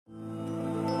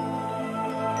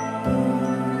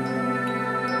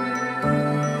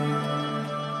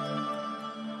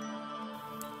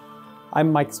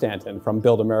I'm Mike Stanton from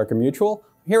Build America Mutual.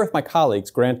 I'm here with my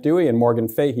colleagues Grant Dewey and Morgan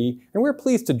Fahey, and we're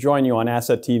pleased to join you on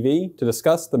Asset TV to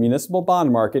discuss the municipal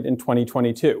bond market in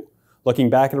 2022, looking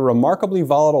back at a remarkably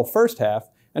volatile first half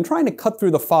and trying to cut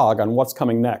through the fog on what's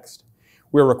coming next.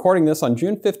 We're recording this on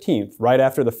June 15th, right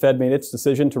after the Fed made its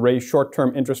decision to raise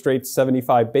short-term interest rates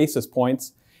 75 basis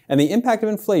points, and the impact of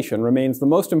inflation remains the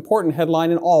most important headline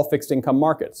in all fixed income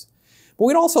markets. But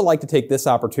we'd also like to take this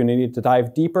opportunity to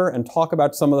dive deeper and talk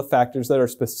about some of the factors that are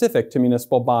specific to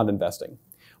municipal bond investing.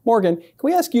 Morgan, can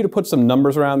we ask you to put some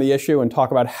numbers around the issue and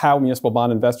talk about how municipal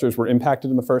bond investors were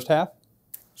impacted in the first half?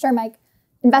 Sure, Mike.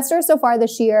 Investors so far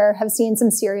this year have seen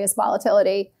some serious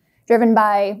volatility driven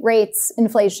by rates,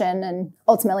 inflation, and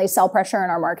ultimately sell pressure in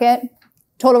our market.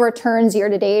 Total returns year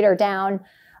to date are down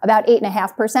about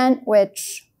 8.5%,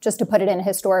 which, just to put it in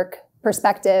historic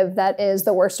perspective, that is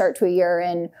the worst start to a year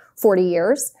in 40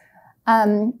 years.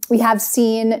 We have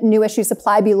seen new issue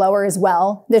supply be lower as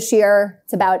well. This year,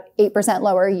 it's about 8%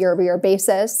 lower year-over-year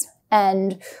basis.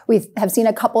 And we have seen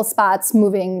a couple spots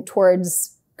moving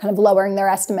towards kind of lowering their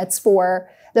estimates for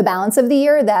the balance of the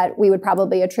year that we would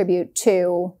probably attribute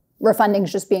to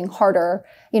refundings just being harder,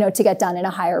 to get done in a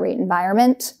higher rate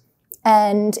environment.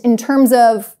 And in terms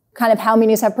of kind of how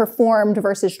munis have performed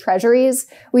versus treasuries,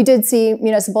 we did see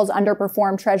municipals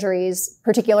underperform treasuries,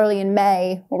 particularly in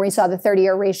May, where we saw the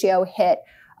 30-year ratio hit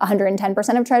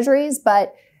 110% of treasuries.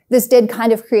 But this did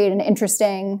kind of create an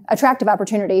interesting, attractive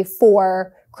opportunity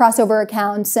for crossover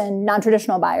accounts and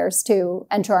non-traditional buyers to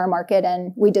enter our market.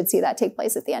 And we did see that take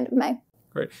place at the end of May.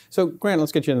 Great. So, Grant,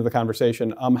 let's get you into the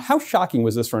conversation. How shocking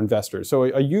was this for investors? So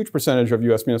a huge percentage of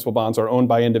U.S. municipal bonds are owned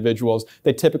by individuals.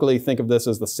 They typically think of this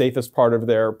as the safest part of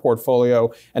their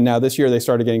portfolio. And now this year they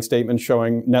started getting statements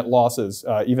showing net losses,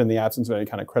 even in the absence of any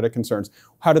kind of credit concerns.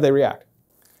 How did they react?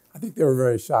 I think they were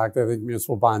very shocked. I think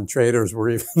municipal bond traders were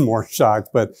even more shocked.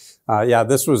 But yeah,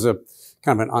 this was a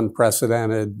kind of an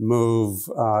unprecedented move,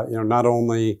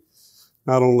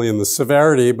 not only in the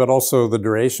severity, but also the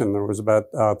duration. There was about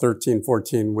 13,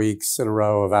 14 weeks in a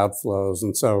row of outflows.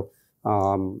 And so,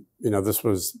 this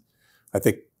was, I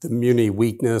think the muni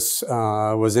weakness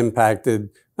was impacted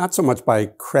not so much by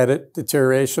credit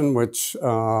deterioration, which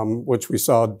we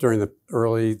saw during the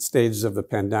early stages of the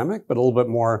pandemic, but a little bit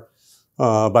more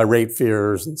by rate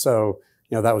fears. And so,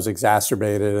 that was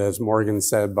exacerbated, as Morgan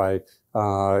said, by,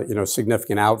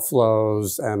 significant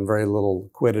outflows and very little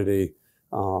liquidity.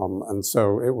 And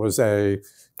so it was a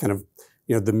kind of,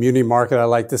 the muni market, I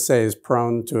like to say, is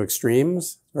prone to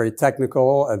extremes, very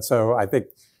technical. And so I think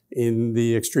in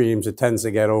the extremes, it tends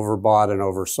to get overbought and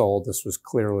oversold. This was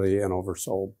clearly an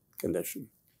oversold condition.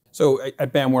 So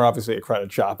at BAM, we're obviously a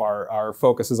credit shop. Our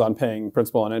focus is on paying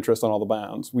principal and interest on all the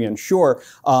bonds we insure.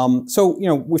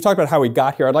 We've talked about how we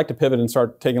got here. I'd like to pivot and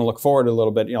start taking a look forward a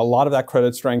little bit. A lot of that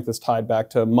credit strength is tied back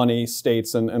to money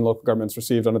states and local governments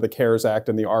received under the CARES Act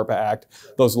and the ARPA Act.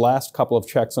 Those last couple of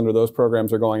checks under those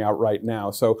programs are going out right now.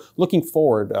 So looking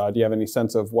forward, do you have any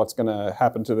sense of what's going to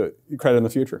happen to the credit in the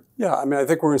future? Yeah, I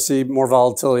think we're going to see more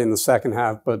volatility in the second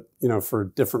half, but for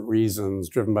different reasons,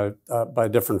 driven by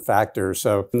different factors.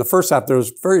 So in the first half, there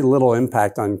was very little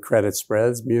impact on credit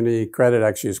spreads. Muni credit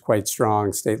actually is quite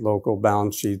strong. State, local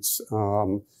balance sheets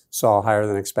saw higher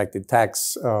than expected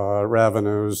tax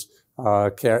revenues.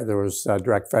 There was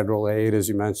direct federal aid, as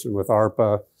you mentioned, with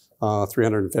ARPA,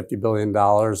 $350 billion.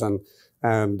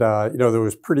 And there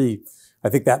was I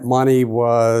think that money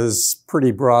was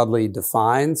pretty broadly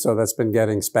defined. So that's been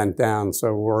getting spent down.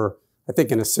 So we're, I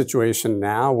think, in a situation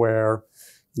now where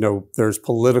there's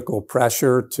political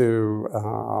pressure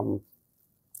to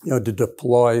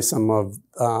deploy some of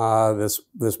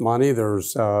this money.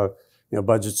 There's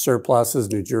budget surpluses.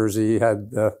 New Jersey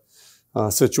had the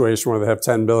situation where they have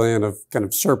 $10 billion of kind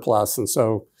of surplus, and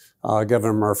so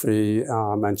Governor Murphy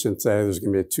mentioned today there's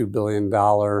going to be a $2 billion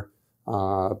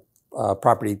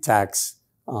property tax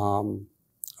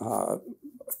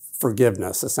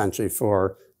forgiveness, essentially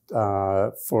for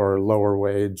lower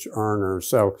wage earners.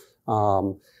 So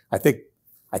I think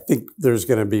there's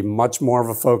going to be much more of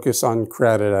a focus on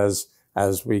credit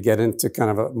as we get into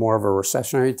kind of more of a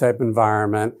recessionary type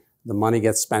environment. The money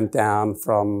gets spent down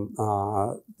from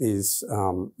these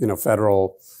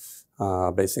federal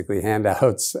basically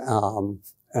handouts,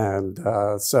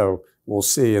 so we'll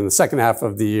see in the second half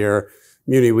of the year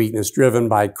muni weakness driven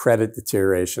by credit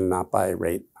deterioration, not by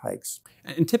rate hikes.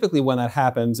 And typically when that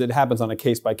happens, it happens on a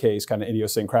case-by-case kind of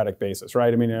idiosyncratic basis,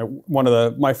 right? I mean, one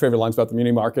of my favorite lines about the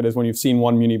muni market is when you've seen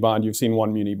one muni bond, you've seen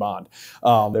one muni bond.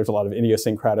 There's a lot of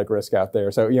idiosyncratic risk out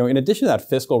there. So, in addition to that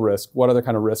fiscal risk, what other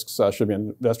kind of risks should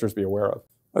investors be aware of?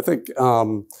 I think,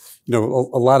 a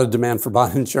lot of demand for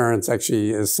bond insurance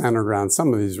actually is centered around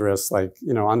some of these risks, like,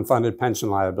 unfunded pension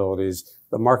liabilities.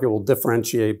 The market will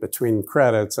differentiate between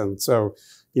credits, and so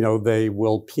they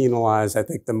will penalize, I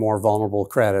think, the more vulnerable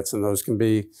credits, and those can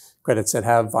be credits that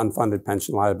have unfunded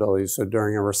pension liabilities. So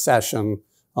during a recession,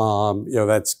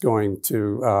 that's going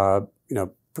to,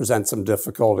 present some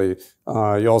difficulty.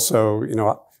 You also,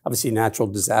 obviously natural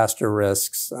disaster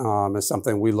risks is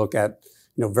something we look at,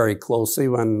 very closely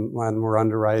when we're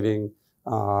underwriting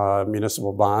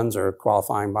municipal bonds or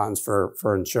qualifying bonds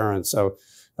for insurance. So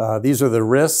these are the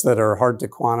risks that are hard to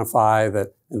quantify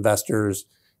that investors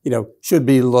should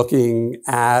be looking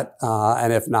at,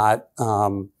 and if not,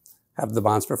 have the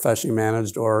bonds professionally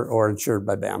managed or insured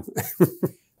by BAM.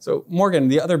 So Morgan,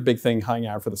 the other big thing hanging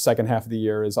out for the second half of the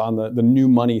year is on the new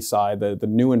money side, the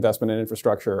new investment in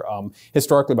infrastructure.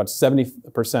 Historically, about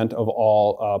 70% of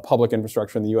all public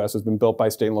infrastructure in the U.S. has been built by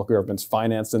state and local governments,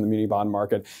 financed in the muni bond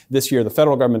market. This year, the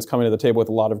federal government's coming to the table with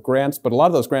a lot of grants, but a lot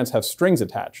of those grants have strings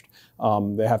attached.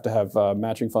 They have to have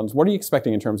matching funds. What are you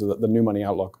expecting in terms of the new money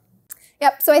outlook?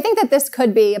 Yep. So I think that this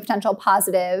could be a potential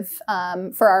positive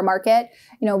for our market.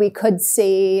 We could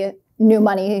see new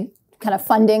money kind of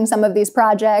funding some of these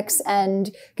projects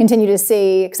and continue to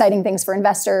see exciting things for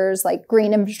investors like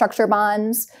green infrastructure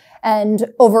bonds.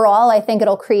 And overall, I think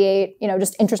it'll create,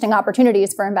 just interesting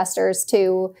opportunities for investors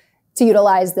to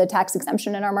utilize the tax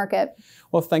exemption in our market.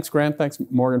 Well, thanks, Grant. Thanks,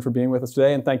 Morgan, for being with us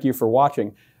today. And thank you for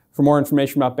watching. For more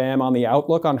information about BAM on the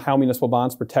outlook on how municipal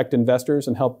bonds protect investors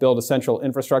and help build essential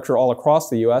infrastructure all across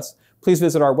the U.S., please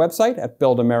visit our website at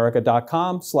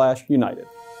buildamerica.com/united.